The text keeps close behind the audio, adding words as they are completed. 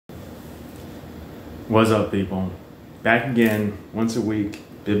What's up, people? Back again, once a week,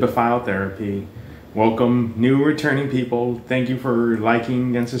 Bibliophile Therapy. Welcome, new returning people. Thank you for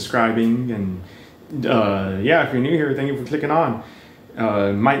liking and subscribing. And yeah, if you're new here, thank you for clicking on.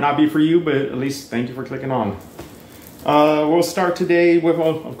 Might not be for you, but at least thank you for clicking on. We'll start today with,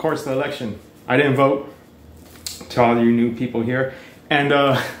 well, of course, the election. I didn't vote, to all you new people here. And,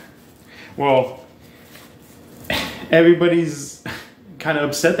 well, everybody's kind of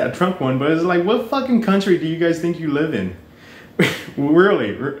upset that Trump won, but it's like, what fucking country do you guys think you live in? Really?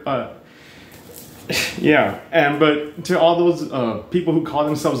 Yeah, but to all those people who call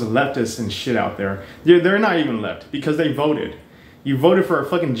themselves leftists and shit out there, they're not even left because they voted. You voted for a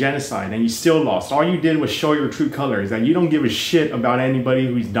fucking genocide and you still lost. All you did was show your true colors, that you don't give a shit about anybody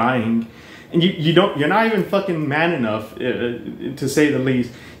who's dying. And you're not even fucking man enough, to say the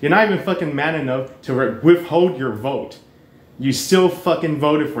least. You're not even fucking man enough to withhold your vote. You still fucking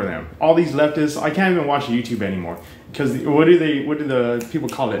voted for them. All these leftists, I can't even watch YouTube anymore. Because what do the people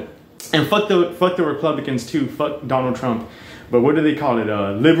call it? And fuck the Republicans too, fuck Donald Trump. But what do they call it?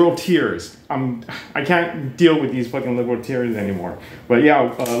 Liberal tears. I can't deal with these fucking liberal tears anymore. But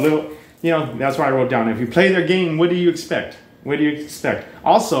yeah, that's why I wrote down. If you play their game, what do you expect? What do you expect?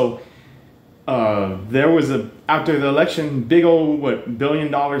 Also, there was after the election, big old, $1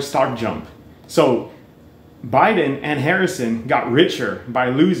 billion stock jump. So Biden and Harrison got richer by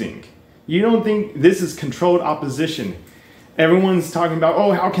losing. You don't think this is controlled opposition? Everyone's talking about,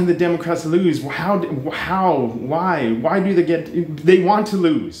 oh, how can the Democrats lose? How, why do they want to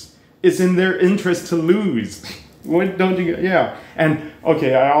lose? It's in their interest to lose. What don't you, yeah. And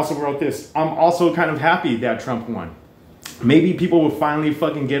okay, I also wrote this. I'm also kind of happy that Trump won. Maybe people will finally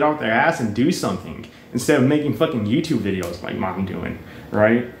fucking get off their ass and do something instead of making fucking YouTube videos like I'm doing,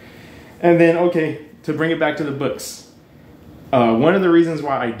 right? And then, okay, to bring it back to the books. One of the reasons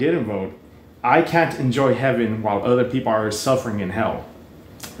why I didn't vote, I can't enjoy heaven while other people are suffering in hell.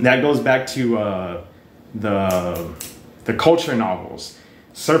 That goes back to the culture novels,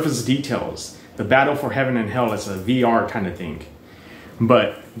 Surface Details, The Battle for Heaven and Hell. It's a VR kind of thing.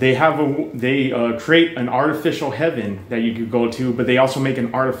 But they create an artificial heaven that you could go to, but they also make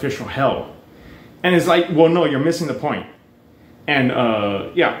an artificial hell. And it's like, well, no, you're missing the point. And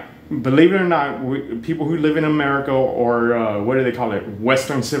yeah, believe it or not, people who live in America or what do they call it,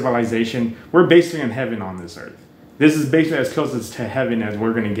 Western civilization, we're basically in heaven on this earth. This is basically as close as to heaven as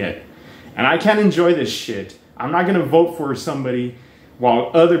we're gonna get. And I can't enjoy this shit. I'm not gonna vote for somebody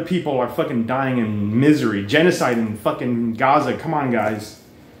while other people are fucking dying in misery. Genocide in fucking Gaza. Come on, guys.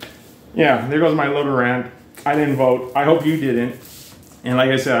 Yeah, there goes my little rant. I didn't vote. I hope you didn't. And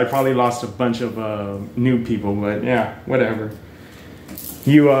like I said, I probably lost a bunch of new people, but yeah, whatever.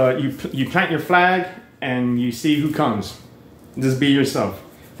 You plant your flag and you see who comes. Just be yourself.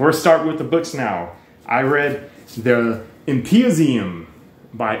 We'll start with the books now. I read The Impiasium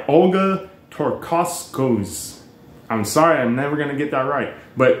by Olga Torkostkos. I'm sorry, I'm never gonna get that right,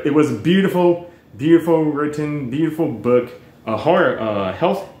 but it was a beautiful, beautiful written, beautiful book, a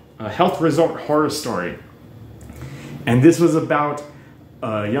health resort horror story. And this was about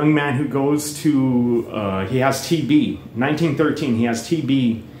a young man who goes to, he has TB, 1913, he has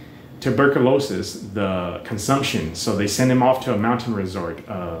TB, tuberculosis, the consumption. So they send him off to a mountain resort,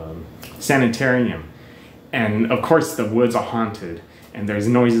 sanitarium. And of course the woods are haunted and there's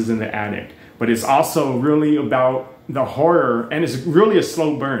noises in the attic. But it's also really about the horror, and it's really a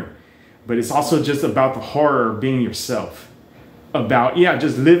slow burn. But it's also just about the horror of being yourself. About, yeah,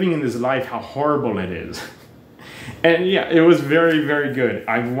 just living in this life, how horrible it is. And yeah, it was very, very good.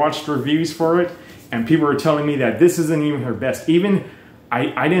 I've watched reviews for it, and people are telling me that this isn't even her best. Even,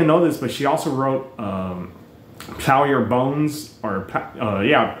 I didn't know this, but she also wrote Plow Your Bones, or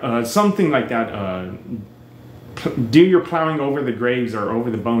something like that. Do your plowing over the graves or over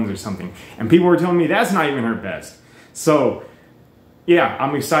the bones or something. And people were telling me that's not even her best. So, yeah,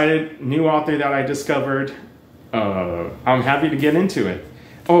 I'm excited. New author that I discovered. I'm happy to get into it.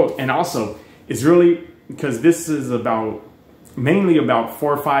 Oh, and also, it's really, because this is mainly about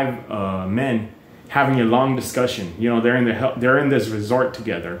 4 or 5 men having a long discussion. You know, they're in this resort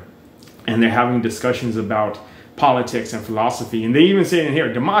together, and they're having discussions about politics and philosophy. And they even say in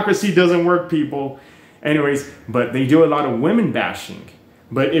here, democracy doesn't work, people. Anyways, but they do a lot of women bashing.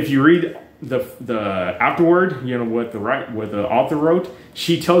 But if you read the afterword, you know, what the author wrote,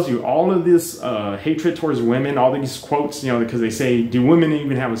 she tells you all of this hatred towards women, all these quotes, you know, because they say, do women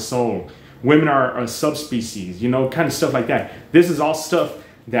even have a soul? Women are a subspecies, you know, kind of stuff like that. This is all stuff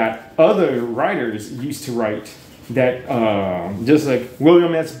that other writers used to write, that just like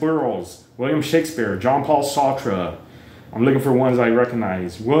William S. Burroughs, William Shakespeare, John Paul Sartre. I'm looking for ones I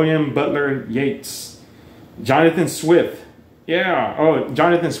recognize. William Butler Yeats, Jonathan Swift. Yeah. Oh,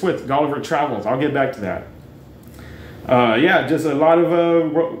 Jonathan Swift, Gulliver Travels. I'll get back to that. Yeah, just a lot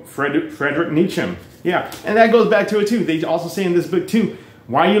of Friedrich Nietzsche. Yeah, and that goes back to it too. They also say in this book too,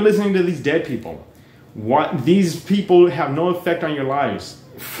 why are you listening to these dead people? What, these people have no effect on your lives.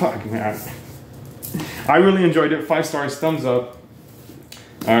 Fuck, man. I really enjoyed it. 5 stars, thumbs up.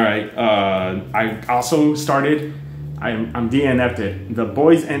 All right. I also started, I'm DNF'd it. The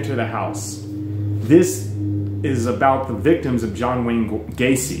Boys Enter the House. This is about the victims of John Wayne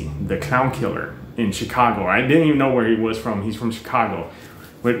Gacy, the clown killer in Chicago. I didn't even know where he was from. He's from Chicago.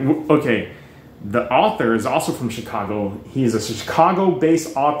 But, okay, the author is also from Chicago. He's a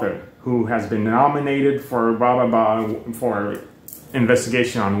Chicago-based author who has been nominated for blah, blah, blah, for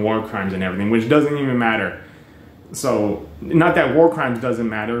investigation on war crimes and everything, which doesn't even matter. So, not that war crimes doesn't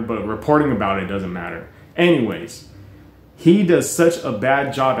matter, but reporting about it doesn't matter. Anyways, he does such a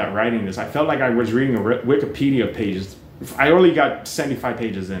bad job at writing this. I felt like I was reading a Wikipedia pages. I only got 75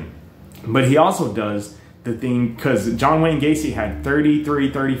 pages in. But he also does the thing, because John Wayne Gacy had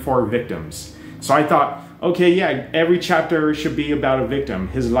 33, 34 victims. So I thought, okay, yeah, every chapter should be about a victim,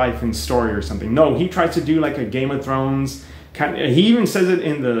 his life and story or something. No, he tries to do like a Game of Thrones kind of, he even says it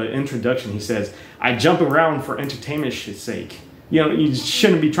in the introduction. He says, I jump around for entertainment's sake. You know, you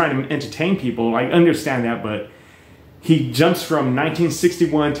shouldn't be trying to entertain people. I understand that, but he jumps from 1961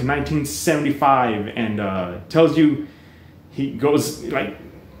 to 1975 and tells you, he goes like,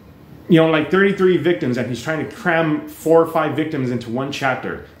 you know, like 33 victims, and he's trying to cram 4 or 5 victims into one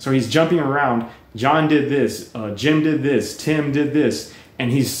chapter. So he's jumping around. John did this, Jim did this, Tim did this,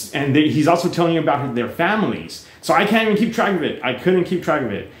 and he's also telling you about their families. So I can't even keep track of it. I couldn't keep track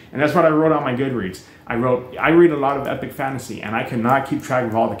of it, and that's what I wrote on my Goodreads. I read a lot of epic fantasy, and I could not keep track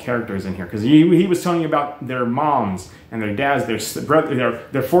of all the characters in here because he was telling you about their moms and their dads, their brother,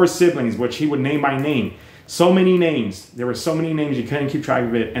 their 4 siblings, which he would name by name. So many names. There were so many names you couldn't keep track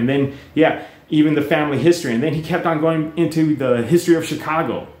of it. And then, yeah, even the family history. And then he kept on going into the history of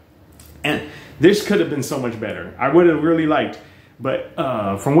Chicago. And this could have been so much better. I would have really liked. But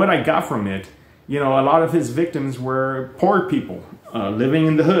from what I got from it, you know, a lot of his victims were poor people living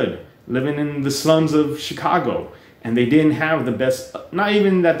in the hood, living in the slums of Chicago. And they didn't have the best, not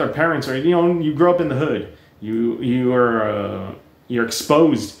even that their parents are, you know, you grow up in the hood. You're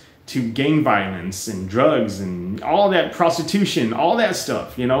exposed to gang violence and drugs and all that, prostitution, all that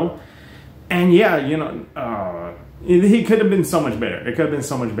stuff, you know? And yeah, you know, he could have been so much better. It could have been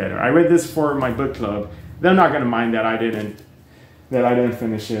so much better. I read this for my book club. They're not going to mind that I didn't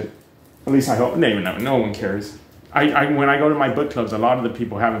finish it. At least I hope. No one cares. When I go to my book clubs, a lot of the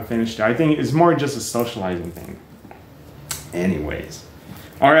people haven't finished it. I think it's more just a socializing thing. Anyways.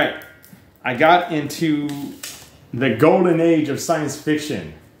 All right. I got into the golden age of science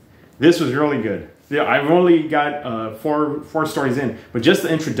fiction. This was really good. Yeah, I've only got four stories in, but just the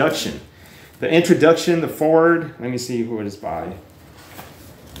introduction. The introduction, the forward, let me see who it is by.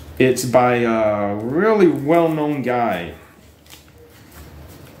 It's by a really well-known guy.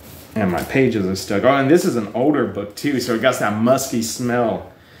 And my pages are stuck. Oh, and this is an older book too, so it got that musky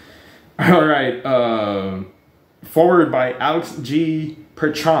smell. All right, forward by Alex G.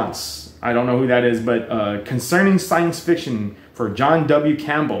 Perchance. I don't know who that is, but concerning science fiction for John W.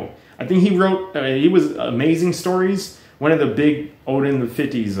 Campbell. I think he wrote, he was Amazing Stories, one of the big old in the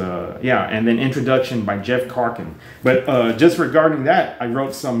 50s, yeah, and then Introduction by Jeff Karkin. But just regarding that, I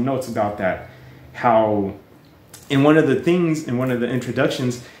wrote some notes about that. How in one of the things, in one of the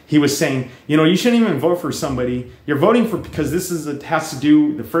introductions, he was saying, you know, you shouldn't even vote for somebody. You're voting for, because this is, it has to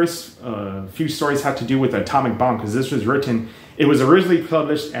do, the first few stories have to do with the atomic bomb, because this was written, it was originally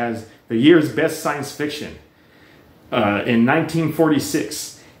published as the year's best science fiction in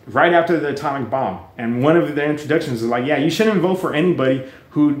 1946. Right after the atomic bomb. And one of the introductions is like, yeah, you shouldn't vote for anybody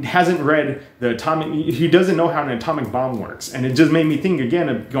who hasn't read the atomic, who doesn't know how an atomic bomb works. And it just made me think again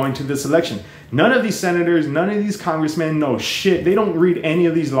of going to this election. None of these senators, none of these congressmen know shit. They don't read any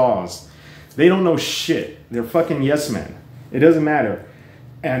of these laws. They don't know shit. They're fucking yes men. It doesn't matter.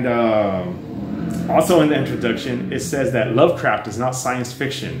 And also in the introduction, it says that Lovecraft is not science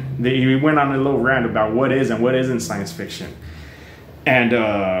fiction. He went on a little rant about what is and what isn't science fiction. And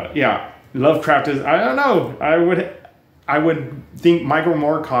yeah, Lovecraft is, I don't know, I would think Michael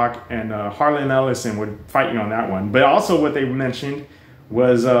Moorcock and Harlan Ellison would fight you on that one. But also what they mentioned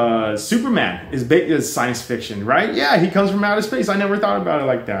was Superman is science fiction, right? Yeah, he comes from outer space. I never thought about it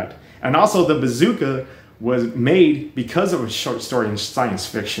like that. And also the bazooka was made because of a short story in science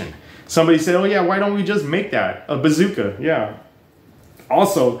fiction. Somebody said, oh yeah, why don't we just make that? A bazooka, yeah.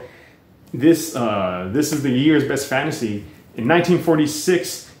 Also, this is the year's best fantasy. In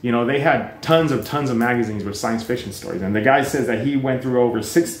 1946, You know, they had tons of magazines with science fiction stories. And the guy says that he went through over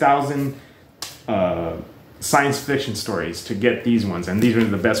 6,000 science fiction stories to get these ones. And these are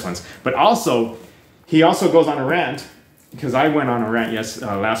the best ones. But also, he also goes on a rant, because I went on a rant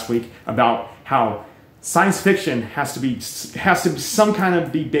last week about how science fiction has to be some kind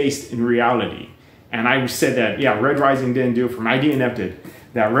of be based in reality. And I said that, yeah, Red Rising didn't do it for me. I DNF'd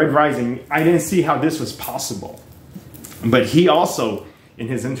that Red Rising, I didn't see how this was possible. But he also, in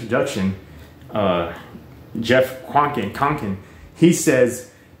his introduction, Jeff Conkin, he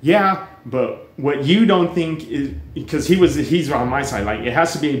says, yeah, but what you don't think is, because he's on my side, like it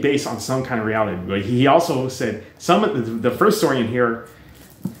has to be based on some kind of reality. But he also said some of the first story in here,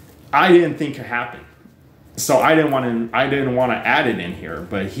 I didn't think could happen. So I didn't want to add it in here,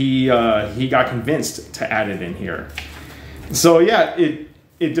 but he got convinced to add it in here. So yeah,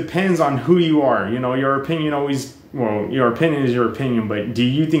 it depends on who you are. You know, your opinion always, well, your opinion is your opinion, but do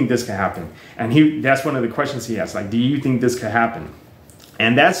you think this could happen? And that's one of the questions he asked, like, do you think this could happen?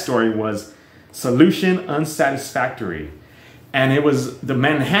 And that story was Solution Unsatisfactory. And it was the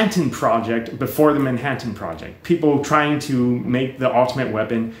Manhattan Project before the Manhattan Project. People trying to make the ultimate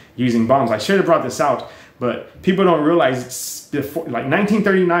weapon using bombs. I should have brought this out, but people don't realize it's before, like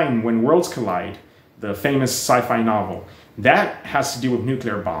 1939, when Worlds Collide, the famous sci-fi novel, that has to do with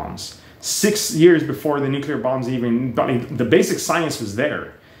nuclear bombs. 6 years before the nuclear bombs even, the basic science was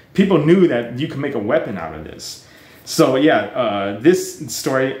there. People knew that you could make a weapon out of this. So yeah, this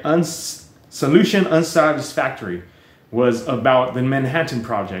story, Solution Unsatisfactory, was about the Manhattan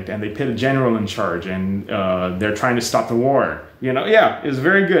Project, and they put a general in charge, and they're trying to stop the war. You know, yeah, it was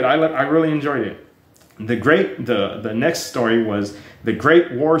very good. I really enjoyed it. The next story was The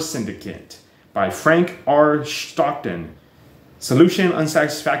Great War Syndicate by Frank R. Stockton. Solution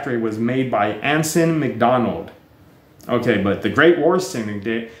Unsatisfactory was made by Anson McDonald. Okay, but The Great War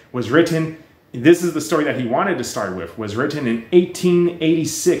Syndicate was written, this is the story that he wanted to start with, was written in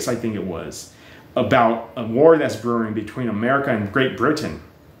 1886, I think it was, about a war that's brewing between America and Great Britain.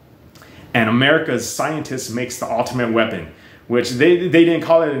 And America's scientists makes the ultimate weapon, which they didn't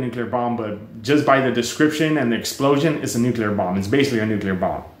call it a nuclear bomb, but just by the description and the explosion, it's a nuclear bomb. It's basically a nuclear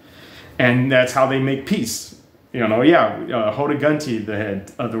bomb. And that's how they make peace. You know, yeah, hold a gun to the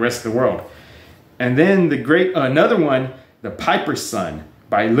head of the rest of the world. And then another one, The Piper's Son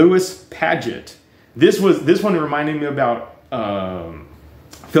by Lewis Paget. This one reminded me about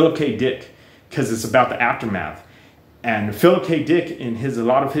Philip K. Dick, because it's about the aftermath. And Philip K. Dick, in a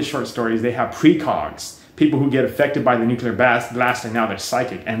lot of his short stories, they have precogs, people who get affected by the nuclear blast and now they're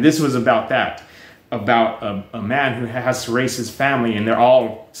psychic. And this was about that, about a man who has to raise his family, and they're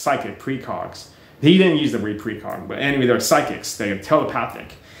all psychic precogs. He didn't use the word precog, but anyway, they're psychics, they're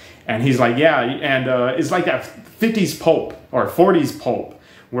telepathic. And he's like, yeah, and it's like that 50s pulp or 40s pulp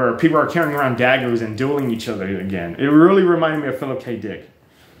where people are carrying around daggers and dueling each other again. It really reminded me of Philip K. Dick.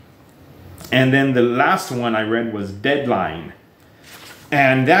 And then the last one I read was Deadline.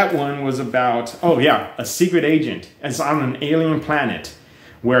 And that one was about, oh yeah, a secret agent. It's on an alien planet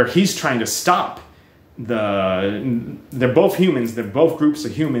where he's trying to stop they're both humans, they're both groups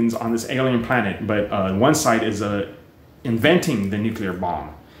of humans on this alien planet, but one side is inventing the nuclear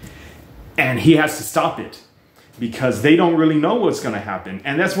bomb. And he has to stop it because they don't really know what's going to happen.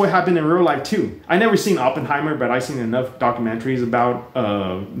 And that's what happened in real life too. I never seen Oppenheimer, but I've seen enough documentaries about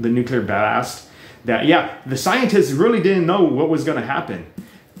the nuclear blast that, yeah, the scientists really didn't know what was going to happen.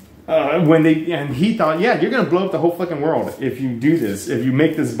 And he thought, yeah, you're going to blow up the whole fucking world if you do this, if you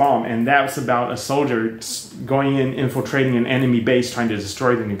make this bomb. And that's about a soldier going in, infiltrating an enemy base, trying to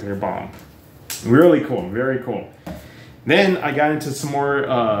destroy the nuclear bomb. Really cool, very cool. Then I got into some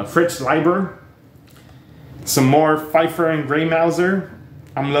more Fritz Leiber, some more Pfeiffer and Grey Mauser.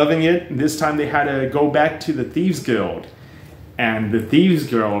 I'm loving it. This time they had to go back to the Thieves Guild. And the Thieves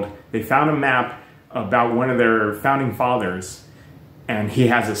Guild, they found a map about one of their founding fathers. And he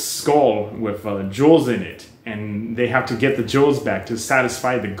has a skull with jewels in it. And they have to get the jewels back to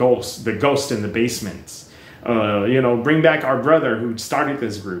satisfy the ghost in the basements. You know, bring back our brother who started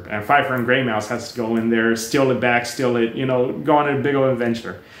this group. And Pfeiffer and Grey Mouse has to go in there, steal it back, you know, go on a big old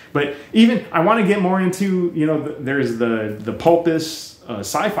adventure. But even, I want to get more into, you know, there's the pulpist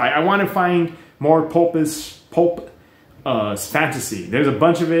sci-fi. I want to find more pulp fantasy. There's a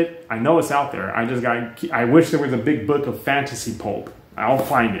bunch of it. I know it's out there. I wish there was a big book of fantasy pulp. I'll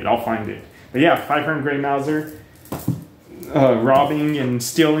find it. But yeah, Pfeiffer and Grey Mauser, robbing and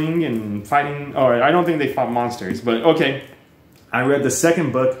stealing and fighting. Oh, I don't think they fought monsters, but okay. I read the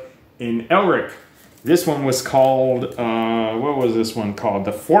second book in Elric. This one was called, what was this one called?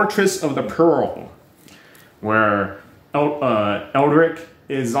 The Fortress of the Pearl, where Elric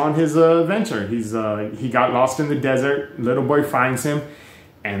is on his adventure. He got lost in the desert. Little boy finds him,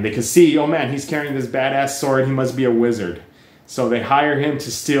 and they can see, oh man, he's carrying this badass sword. He must be a wizard. So they hire him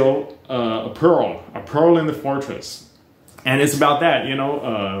to steal a pearl in the fortress. And it's about that, you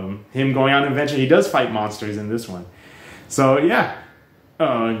know, him going on an adventure. He does fight monsters in this one. So yeah,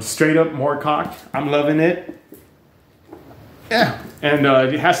 straight up Moorcock. I'm loving it. Yeah, and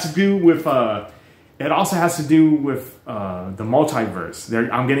it has to do with, it also has to do with the multiverse.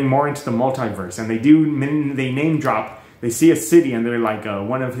 I'm getting more into the multiverse, and they name drop. They see a city, and they're like,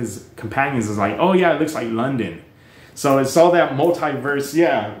 one of his companions is like, oh yeah, it looks like London. So it's all that multiverse,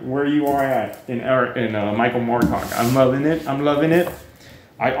 yeah, where you are at in Michael Moorcock. I'm loving it. I'm loving it.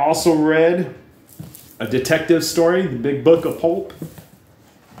 I also read a detective story, The Big Book of Pulp.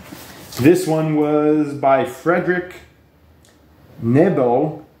 This one was by Frederick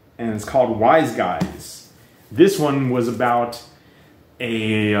Nebo, and it's called Wise Guys. This one was about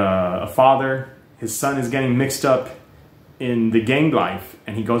a father. His son is getting mixed up in the gang life,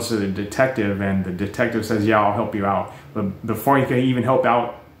 and he goes to the detective, and the detective says, yeah, I'll help you out. But before he can even help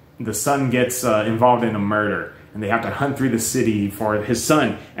out, the son gets involved in a murder, and they have to hunt through the city for his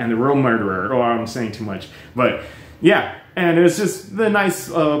son and the real murderer. Oh, I'm saying too much. But yeah, and it's just the nice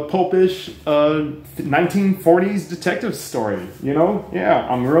pulpish 1940s detective story, you know? Yeah,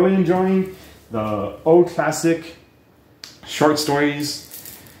 I'm really enjoying the old classic short stories.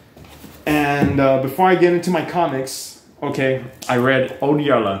 And before I get into my comics, okay, I read Old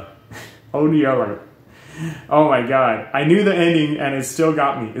Yeller. Old Yeller. Oh my god. I knew the ending, and it still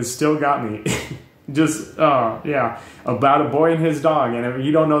got me. It still got me. Just, yeah. About a boy and his dog. And if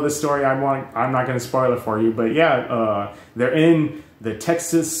you don't know the story, I'm not going to spoil it for you. But yeah, they're in the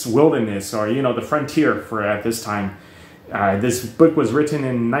Texas wilderness, or, you know, the frontier for at this time. This book was written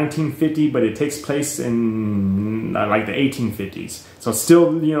in 1950, but it takes place in like the 1850s. So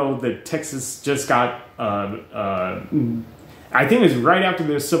still, you know, the Texas just got, I think it was right after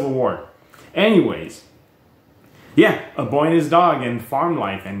the Civil War. Anyways, yeah, a boy and his dog and farm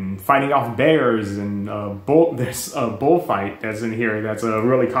life and fighting off bears and there's a bullfight that's in here that's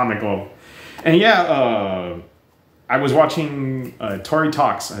really comical. And yeah, I was watching Tori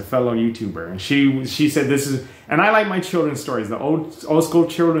Talks, a fellow YouTuber, and she said this is, and I like my children's stories, the old school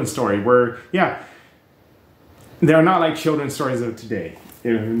children's story where, yeah, they're not like children's stories of today.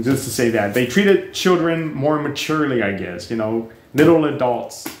 Just to say that. They treated children more maturely, I guess, you know, little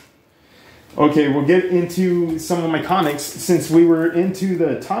adults. Okay, we'll get into some of my comics. Since we were into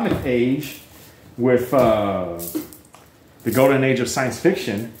the atomic age with the golden age of science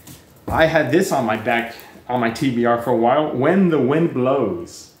fiction, I had this on my back, on my TBR for a while, When the Wind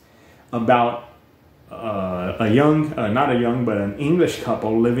Blows, about a young, not a young, but an English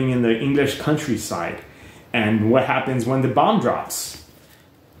couple living in the English countryside, and what happens when the bomb drops.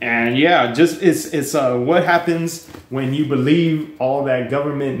 And yeah, just it's what happens when you believe all that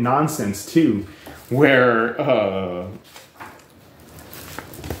government nonsense too, where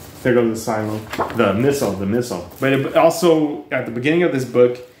there goes the silo, the missile. But it also at the beginning of this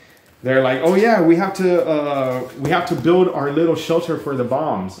book, they're like, oh yeah, we have to build our little shelter for the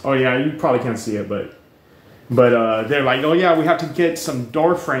bombs. Oh yeah, you probably can't see it, but they're like, oh yeah, we have to get some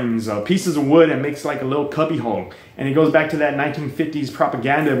door frames, pieces of wood, and makes like a little cubby hole. And it goes back to that 1950s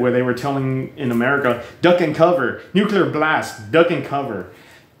propaganda where they were telling in America, duck and cover, nuclear blast, duck and cover.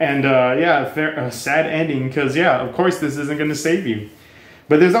 And yeah, a sad ending because yeah, of course this isn't going to save you.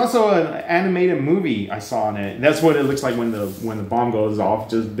 But there's also an animated movie I saw on it. That's what it looks like when the bomb goes off,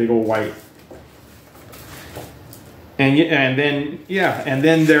 just big old white. And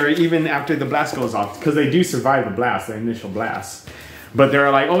then they're even after the blast goes off, because they do survive the blast, the initial blast. But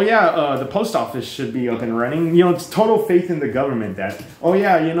they're like, oh yeah, the post office should be up and running. You know, it's total faith in the government that, oh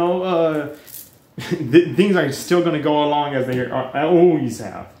yeah, you know, things are still going to go along as they always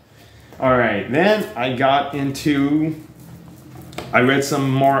have. All right, then I got into, I read some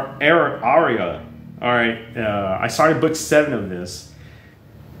more Aria. All right, I started book 7 of this,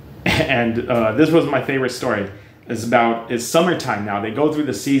 and this was my favorite story. It's summertime now. They go through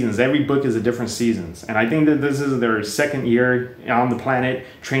the seasons. Every book is a different seasons. And I think that this is their second year on the planet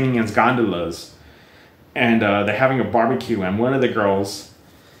training against gondolas. And they're having a barbecue. And one of the girls,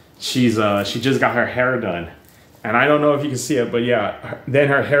 she just got her hair done. And I don't know if you can see it, but yeah, then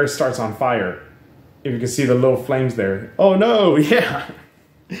her hair starts on fire. If you can see the little flames there. Oh no, yeah.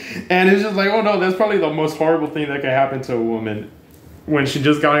 And it's just like, oh no, that's probably the most horrible thing that can happen to a woman when she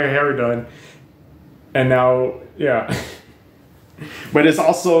just got her hair done. And now, yeah. But it's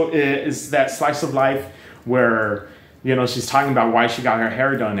also, it's that slice of life where you know, she's talking about why she got her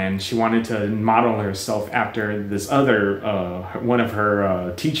hair done, and she wanted to model herself after this other, one of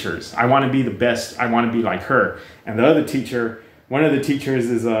her teachers. I want to be the best. I want to be like her. And the other teacher, one of the teachers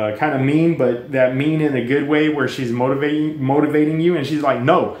is kind of mean, but that mean in a good way, where she's motivating you. And she's like,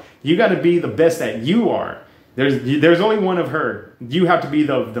 no, you got to be the best that you are. There's only one of her. You have to be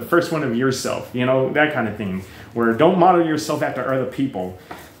the first one of yourself, you know, that kind of thing. Where don't model yourself after other people.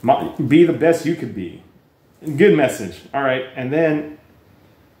 Be the best you could be. Good message. All right. And then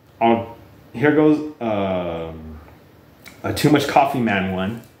here goes a Too Much Coffee Man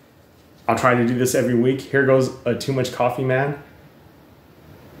one. I'll try to do this every week. Here goes a Too Much Coffee Man.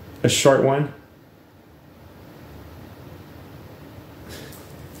 A short one.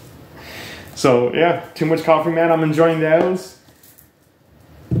 So yeah, Too Much Coffee Man. I'm enjoying those.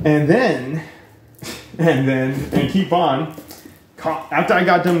 And then, and keep on. After I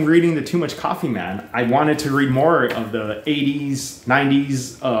got done reading the Too Much Coffee Man, I wanted to read more of the 80s,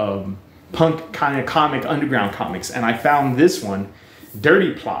 90s punk kind of comic, underground comics. And I found this one,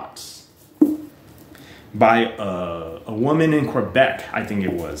 Dirty Plots, by a woman in Quebec, I think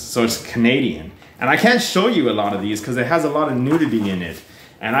it was. So it's Canadian. And I can't show you a lot of these because it has a lot of nudity in it.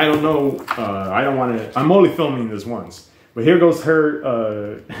 And I don't know, I don't want to, I'm only filming this once. But here goes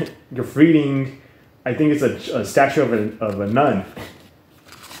her graffitiing, I think it's a statue of a nun.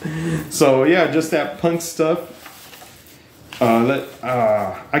 So yeah, just that punk stuff.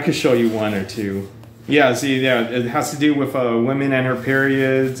 I could show you one or two. Yeah, see, yeah, it has to do with women and her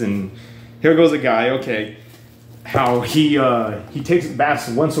periods. And here goes a guy, okay, how he takes baths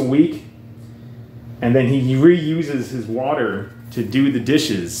once a week, and then he reuses his water to do the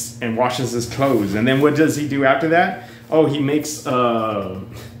dishes and washes his clothes. And then what does he do after that? Oh, he makes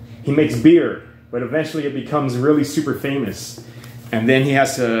beer. But eventually it becomes really super famous. And then he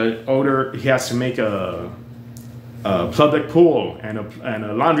has to make a public pool and a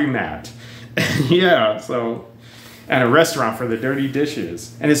laundromat. Yeah, so, and a restaurant for the dirty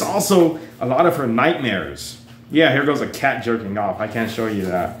dishes. And it's also a lot of her nightmares. Yeah, here goes a cat jerking off. I can't show you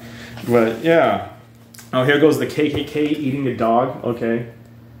that. But yeah. Oh, here goes the KKK eating a dog. Okay.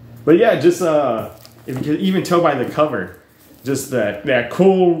 But yeah, just, if you can even tell by the cover, just that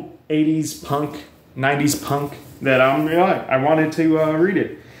cool 80s punk, 90s punk that I wanted to read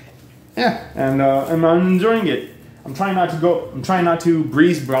it. Yeah, and I'm enjoying it. I'm trying not to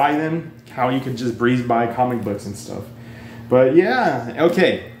breeze by them, how you could just breeze by comic books and stuff. But yeah,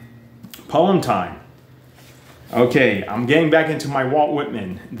 okay. Poem time. Okay, I'm getting back into my Walt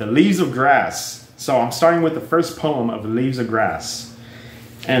Whitman, The Leaves of Grass. So I'm starting with the first poem of The Leaves of Grass.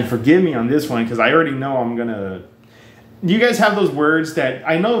 And forgive me on this one, because I already know I'm gonna... You guys have those words that,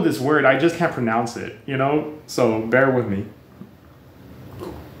 I know this word, I just can't pronounce it, you know? So bear with me.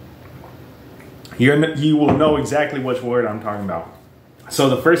 You will know exactly which word I'm talking about. So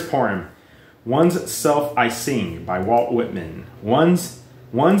the first poem, One's Self I Sing by Walt Whitman. One's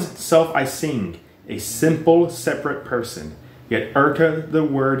self I sing, a simple, separate person, yet utter the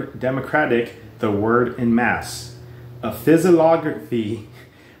word democratic, the word in mass. A physiography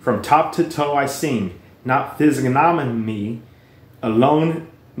from top to toe I sing, not physiognomy alone,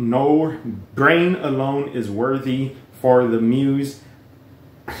 no brain alone is worthy for the muse.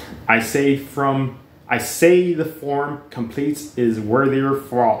 I say the form completes is worthier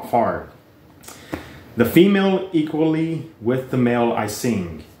far. The female equally with the male I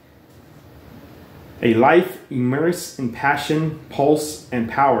sing. A life immersed in passion, pulse, and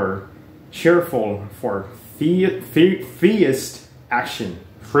power, cheerful for freest action,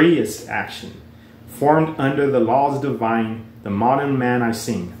 formed under the laws divine, the modern man I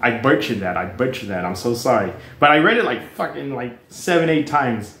sing. I butchered that, I'm so sorry. But I read it like fucking 7-8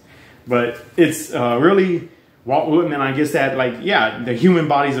 times. But it's really Walt Whitman, I guess that yeah, the human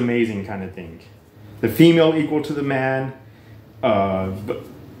body's amazing kind of thing. The female equal to the man. But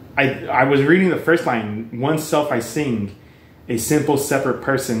I was reading the first line, oneself I sing, a simple separate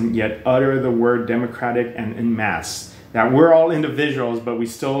person, yet utter the word democratic and in mass. That we're all individuals, but we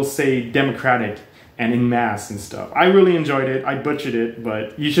still say democratic and in mass and stuff. I really enjoyed it. I butchered it,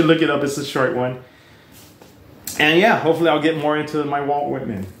 but you should look it up. It's a short one. And yeah, hopefully I'll get more into my Walt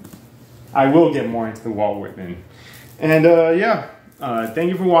Whitman. I will get more into the Walt Whitman. And yeah, thank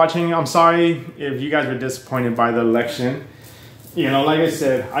you for watching. I'm sorry if you guys were disappointed by the election. You know, like I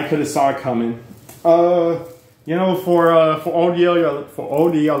said, I could have saw it coming. You know, for old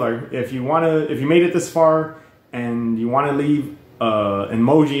yeller, if you made it this far and you want to leave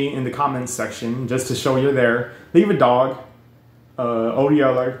emoji in the comments section just to show you're there, leave a dog. Old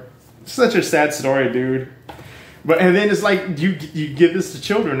yeller, such a sad story, dude. But and then it's like you give this to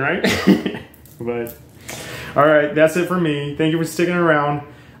children, right? But All right, that's it for me. Thank you for sticking around.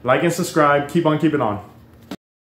 Like and subscribe. Keep on keeping on.